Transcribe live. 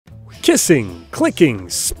kissing, clicking,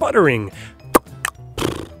 sputtering.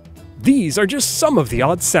 These are just some of the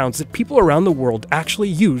odd sounds that people around the world actually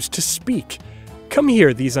use to speak. Come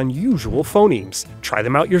hear these unusual phonemes, try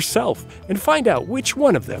them out yourself, and find out which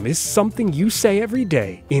one of them is something you say every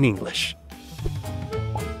day in English.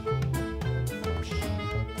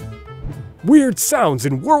 Weird sounds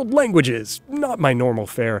in world languages. Not my normal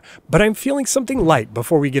fare, but I'm feeling something light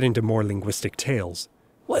before we get into more linguistic tales.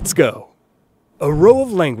 Let's go. A row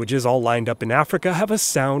of languages all lined up in Africa have a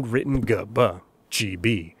sound written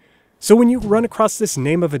GB. So when you run across this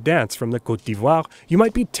name of a dance from the Côte d'Ivoire, you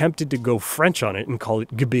might be tempted to go French on it and call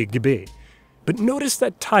it gbe. But notice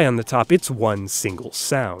that tie on the top, it's one single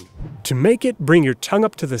sound. To make it, bring your tongue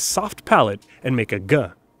up to the soft palate and make a g.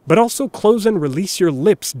 But also close and release your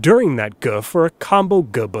lips during that g for a combo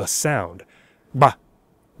gb sound. Ba,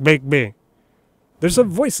 be. There's a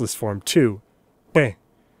voiceless form too, be.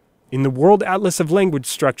 In the World Atlas of Language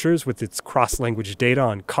Structures, with its cross-language data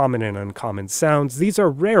on common and uncommon sounds, these are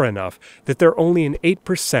rare enough that they're only in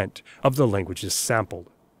 8% of the languages sampled.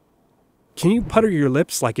 Can you putter your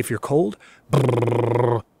lips like if you're cold?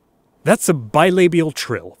 Brrr. That's a bilabial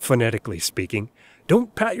trill, phonetically speaking.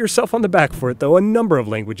 Don't pat yourself on the back for it, though. A number of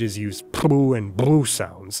languages use pru and bru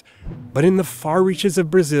sounds. But in the far reaches of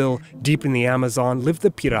Brazil, deep in the Amazon, live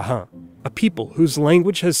the Pirahã, a people whose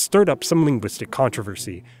language has stirred up some linguistic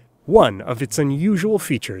controversy. One of its unusual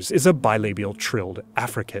features is a bilabial trilled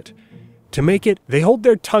affricate. To make it, they hold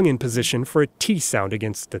their tongue in position for a T sound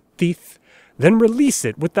against the teeth, then release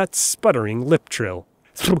it with that sputtering lip trill.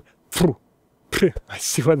 I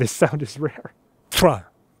see why this sound is rare.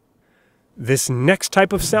 This next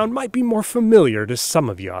type of sound might be more familiar to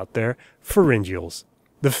some of you out there, pharyngeals.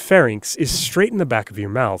 The pharynx is straight in the back of your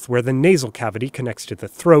mouth, where the nasal cavity connects to the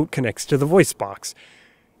throat, connects to the voice box.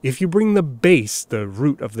 If you bring the base, the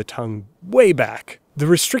root of the tongue, way back, the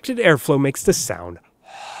restricted airflow makes the sound.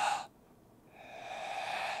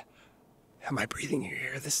 Am I breathing in your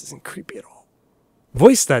ear? This isn't creepy at all.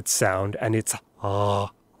 Voice that sound, and it's ah.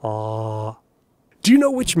 Do you know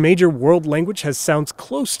which major world language has sounds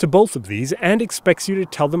close to both of these and expects you to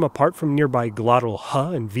tell them apart from nearby glottal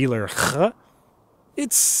h and velar ch?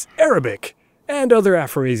 It's Arabic and other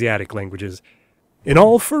Afroasiatic languages. In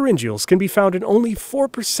all, pharyngeals can be found in only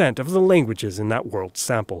 4% of the languages in that world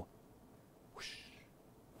sample.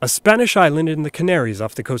 A Spanish island in the Canaries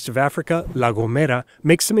off the coast of Africa, La Gomera,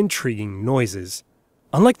 makes some intriguing noises.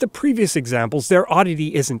 Unlike the previous examples, their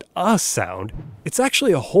oddity isn't a sound, it's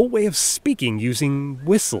actually a whole way of speaking using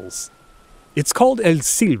whistles. It's called el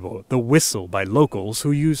silbo, the whistle, by locals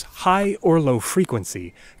who use high or low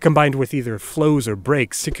frequency, combined with either flows or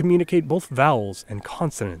breaks to communicate both vowels and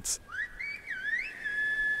consonants.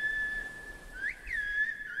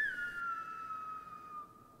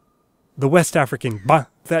 The West African ba,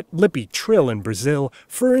 that lippy trill in Brazil,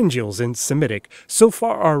 pharyngeals in Semitic, so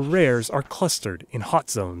far our rares are clustered in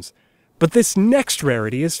hot zones. But this next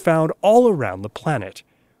rarity is found all around the planet.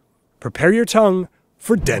 Prepare your tongue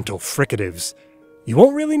for dental fricatives. You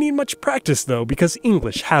won't really need much practice though, because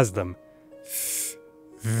English has them.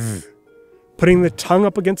 Putting the tongue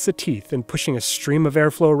up against the teeth and pushing a stream of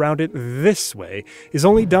airflow around it this way is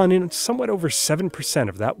only done in somewhat over 7%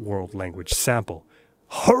 of that world language sample.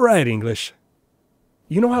 Alright, English.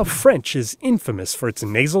 You know how French is infamous for its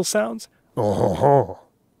nasal sounds?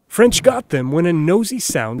 French got them when a nosy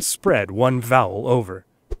sound spread one vowel over.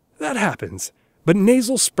 That happens, but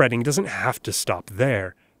nasal spreading doesn't have to stop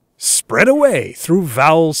there. Spread away through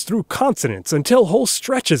vowels, through consonants, until whole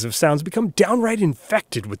stretches of sounds become downright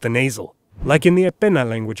infected with the nasal. Like in the Epena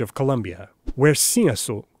language of Colombia, where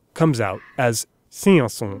siaso comes out as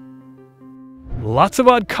siason. Lots of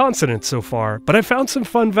odd consonants so far, but I found some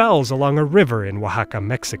fun vowels along a river in Oaxaca,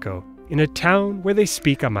 Mexico, in a town where they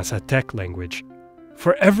speak a Mazatec language.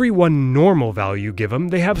 For every one normal vowel you give them,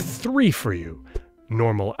 they have 3 for you.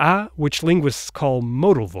 Normal A, which linguists call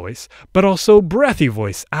modal voice, but also breathy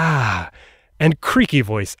voice, ah, and creaky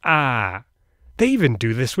voice, ah. They even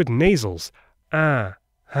do this with nasals, ah,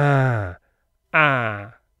 ah,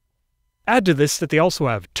 ah. Add to this that they also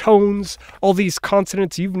have tones, all these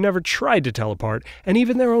consonants you've never tried to tell apart, and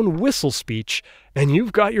even their own whistle speech, and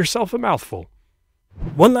you've got yourself a mouthful.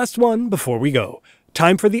 One last one before we go.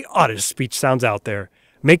 Time for the oddest speech sounds out there.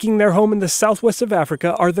 Making their home in the southwest of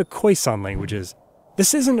Africa are the Khoisan languages.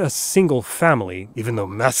 This isn't a single family, even though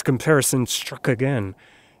mass comparison struck again.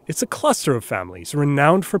 It's a cluster of families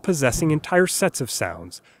renowned for possessing entire sets of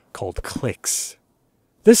sounds, called cliques.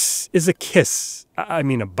 This is a kiss, a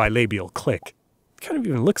bilabial click. It kind of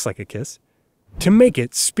even looks like a kiss. To make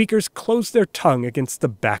it, speakers close their tongue against the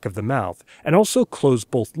back of the mouth, and also close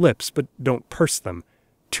both lips, but don't purse them.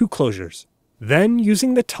 2 closures. Then,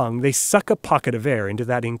 using the tongue, they suck a pocket of air into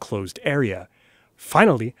that enclosed area.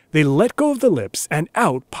 Finally, they let go of the lips and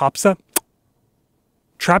out pops a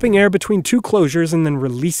trapping air between 2 closures and then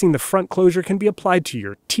releasing the front closure can be applied to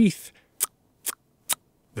your teeth,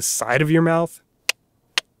 the side of your mouth,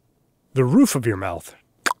 the roof of your mouth.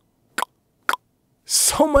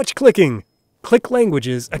 So much clicking! Click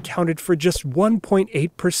languages accounted for just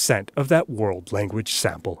 1.8% of that world language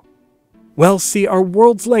sample. Well, see, our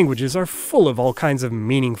world's languages are full of all kinds of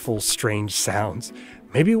meaningful, strange sounds.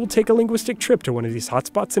 Maybe we'll take a linguistic trip to one of these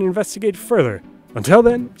hotspots and investigate further. Until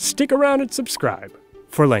then, stick around and subscribe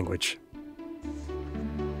for language.